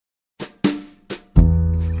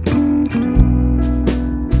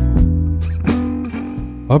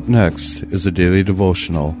Up next is a daily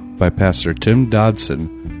devotional by Pastor Tim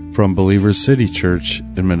Dodson from Believers City Church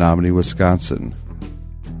in Menominee, Wisconsin.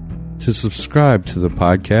 To subscribe to the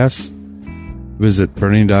podcast, visit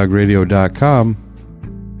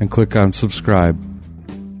BurningDogRadio.com and click on subscribe.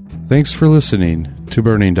 Thanks for listening to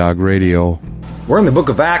Burning Dog Radio. We're in the book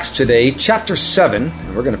of Acts today, chapter 7,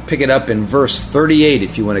 and we're going to pick it up in verse 38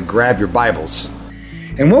 if you want to grab your Bibles.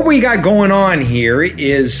 And what we got going on here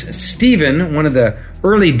is Stephen, one of the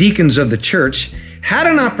early deacons of the church, had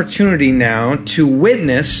an opportunity now to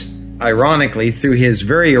witness, ironically, through his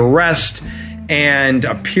very arrest and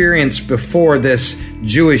appearance before this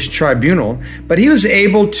Jewish tribunal, but he was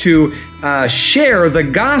able to share the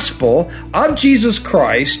gospel of Jesus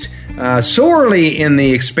Christ so early in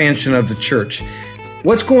the expansion of the church.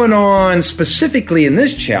 What's going on specifically in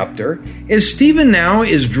this chapter is Stephen now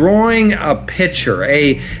is drawing a picture,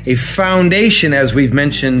 a foundation, as we've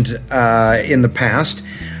mentioned in the past,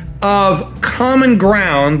 of common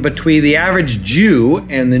ground between the average Jew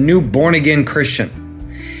and the new born-again Christian.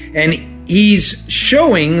 And he's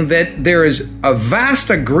showing that there is a vast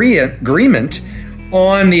agreement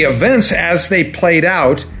on the events as they played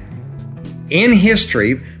out in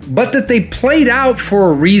history, but that they played out for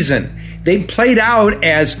a reason. They played out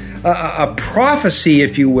as a prophecy,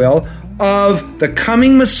 if you will, of the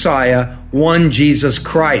coming Messiah, one Jesus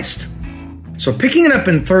Christ. So picking it up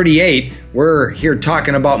in 38, we're here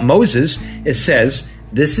talking about Moses. It says,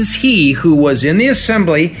 "This is he who was in the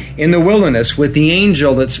assembly in the wilderness with the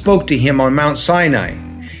angel that spoke to him on Mount Sinai,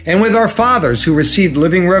 and with our fathers who received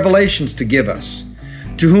living revelations to give us,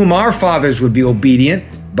 to whom our fathers would be obedient,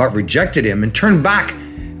 but rejected him and turned back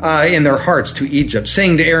in their hearts to Egypt,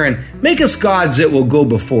 saying to Aaron, 'Make us gods that will go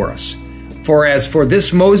before us. For as for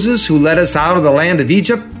this Moses who led us out of the land of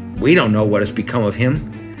Egypt, we don't know what has become of him.'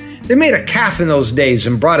 They made a calf in those days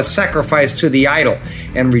and brought a sacrifice to the idol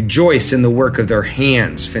and rejoiced in the work of their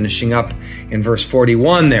hands." Finishing up in verse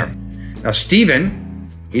 41 there. Now Stephen,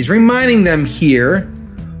 he's reminding them here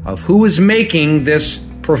of who was making this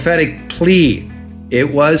prophetic plea.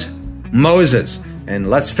 It was Moses. And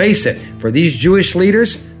let's face it, for these Jewish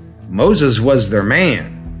leaders, Moses was their man.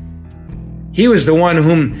 He was the one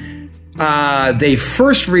whom they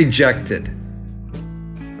first rejected.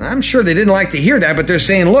 I'm sure they didn't like to hear that, but they're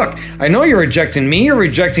saying, look, I know you're rejecting me, you're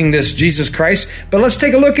rejecting this Jesus Christ, but let's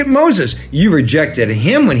take a look at Moses. You rejected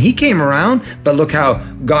him when he came around, but look how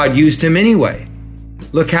God used him anyway.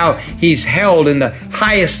 Look how he's held in the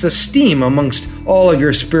highest esteem amongst all of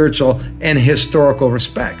your spiritual and historical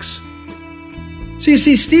respects. So you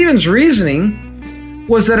see, Stephen's reasoning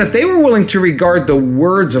was that if they were willing to regard the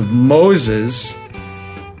words of Moses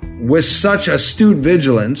with such astute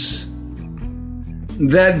vigilance,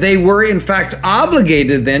 that they were in fact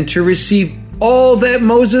obligated then to receive all that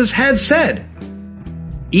Moses had said,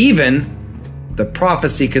 even the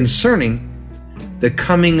prophecy concerning the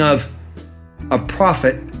coming of a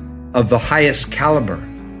prophet of the highest caliber.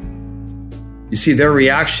 You see, their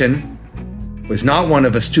reaction was not one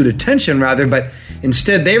of astute attention, rather, but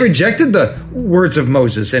instead they rejected the words of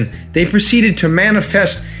Moses and they proceeded to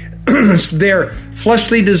manifest their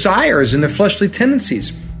fleshly desires and their fleshly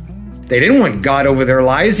tendencies. They didn't want God over their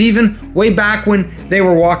lives, even way back when they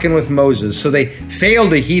were walking with Moses. So they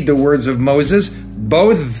failed to heed the words of Moses,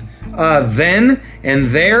 both then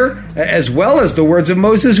and there, as well as the words of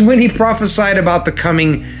Moses when he prophesied about the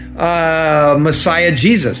coming Messiah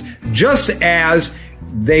Jesus, just as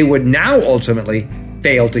they would now ultimately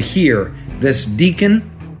fail to hear this deacon,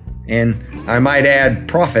 and I might add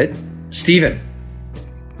prophet, Stephen.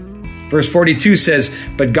 Verse 42 says,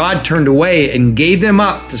 "But God turned away and gave them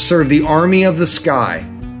up to serve the army of the sky.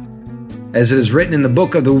 As it is written in the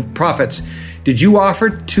book of the prophets, 'Did you offer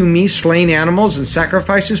to me slain animals and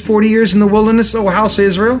sacrifices 40 years in the wilderness, O house of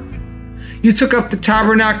Israel? You took up the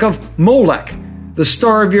tabernacle of Molech, the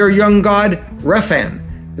star of your young god Rephan,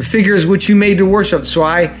 the figures which you made to worship, so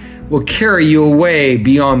I will carry you away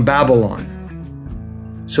beyond Babylon.'"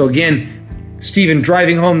 So again, Stephen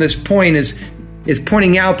driving home this point is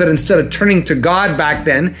pointing out that instead of turning to God back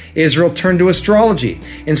then, Israel turned to astrology.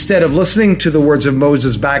 Instead of listening to the words of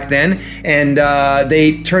Moses back then, and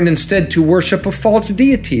they turned instead to worship of false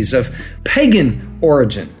deities of pagan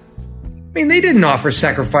origin. I mean, they didn't offer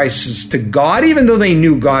sacrifices to God, even though they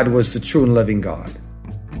knew God was the true and living God.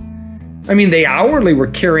 I mean, they outwardly were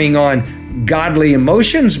carrying on godly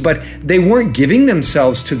emotions, but they weren't giving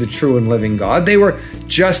themselves to the true and living God. They were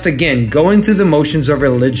just, again, going through the motions of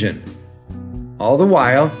religion. All the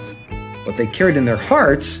while, what they carried in their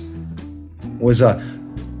hearts was a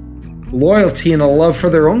loyalty and a love for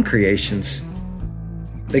their own creations.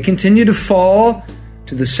 They continue to fall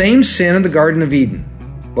to the same sin in the Garden of Eden.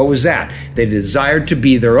 What was that? They desired to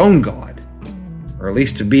be their own God, or at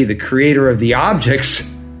least to be the creator of the objects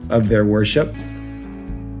of their worship.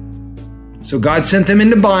 So God sent them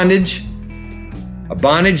into bondage, a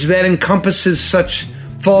bondage that encompasses such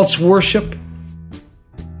false worship.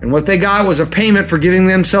 And what they got was a payment for giving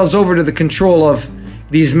themselves over to the control of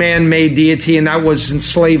these man-made deity, and that was in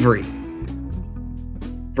slavery.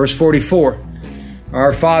 Verse 44,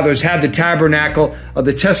 our fathers had the tabernacle of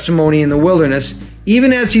the testimony in the wilderness,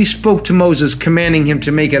 even as he spoke to Moses, commanding him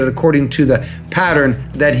to make it according to the pattern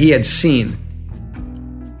that he had seen,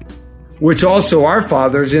 which also our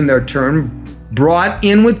fathers in their turn brought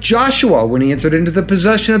in with Joshua when he entered into the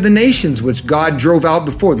possession of the nations, which God drove out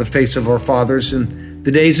before the face of our fathers in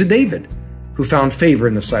the days of David, who found favor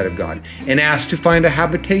in the sight of God, and asked to find a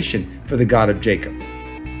habitation for the God of Jacob.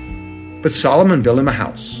 But Solomon built him a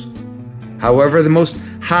house. However, the Most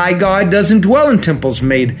High God doesn't dwell in temples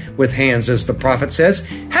made with hands, as the prophet says.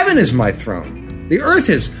 Heaven is my throne. The earth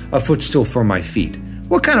is a footstool for my feet.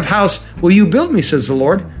 What kind of house will you build me, says the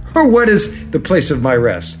Lord? Or what is the place of my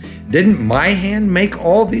rest? Didn't my hand make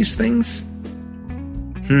all these things?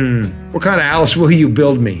 What kind of house will you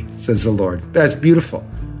build me, says the Lord? That's beautiful.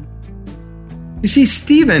 You see,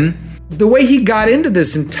 Stephen, the way he got into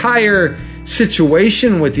this entire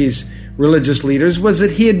situation with these religious leaders was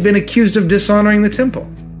that he had been accused of dishonoring the temple.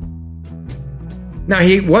 Now,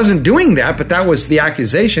 he wasn't doing that, but that was the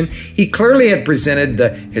accusation. He clearly had presented the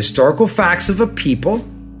historical facts of a people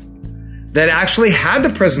that actually had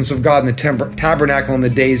the presence of God in the tabernacle in the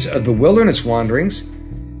days of the wilderness wanderings,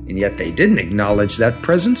 and yet they didn't acknowledge that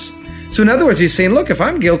presence. So in other words, he's saying, look, if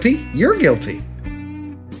I'm guilty, you're guilty.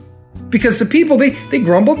 Because the people, they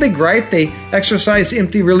grumbled, they griped, they exercised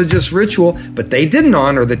empty religious ritual, but they didn't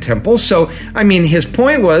honor the temple. So, his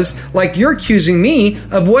point was, like, you're accusing me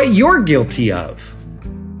of what you're guilty of.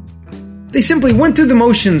 They simply went through the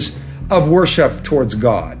motions of worship towards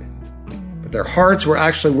God. But their hearts were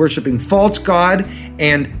actually worshiping false God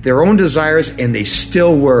and their own desires, and they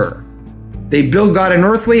still were. They built God an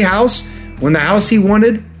earthly house when the house he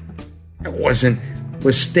wanted, it wasn't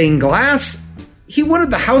with stained glass. He wanted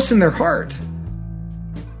the house in their heart.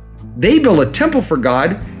 They built a temple for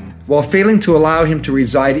God while failing to allow him to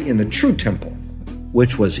reside in the true temple,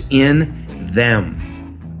 which was in them.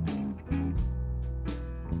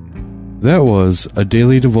 That was a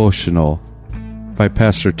daily devotional by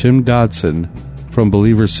Pastor Tim Dodson from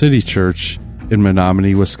Believer City Church in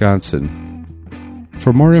Menominee, Wisconsin.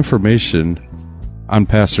 For more information on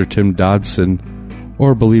Pastor Tim Dodson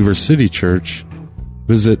or Believer City Church,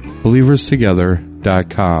 visit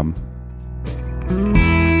believerstogether.com.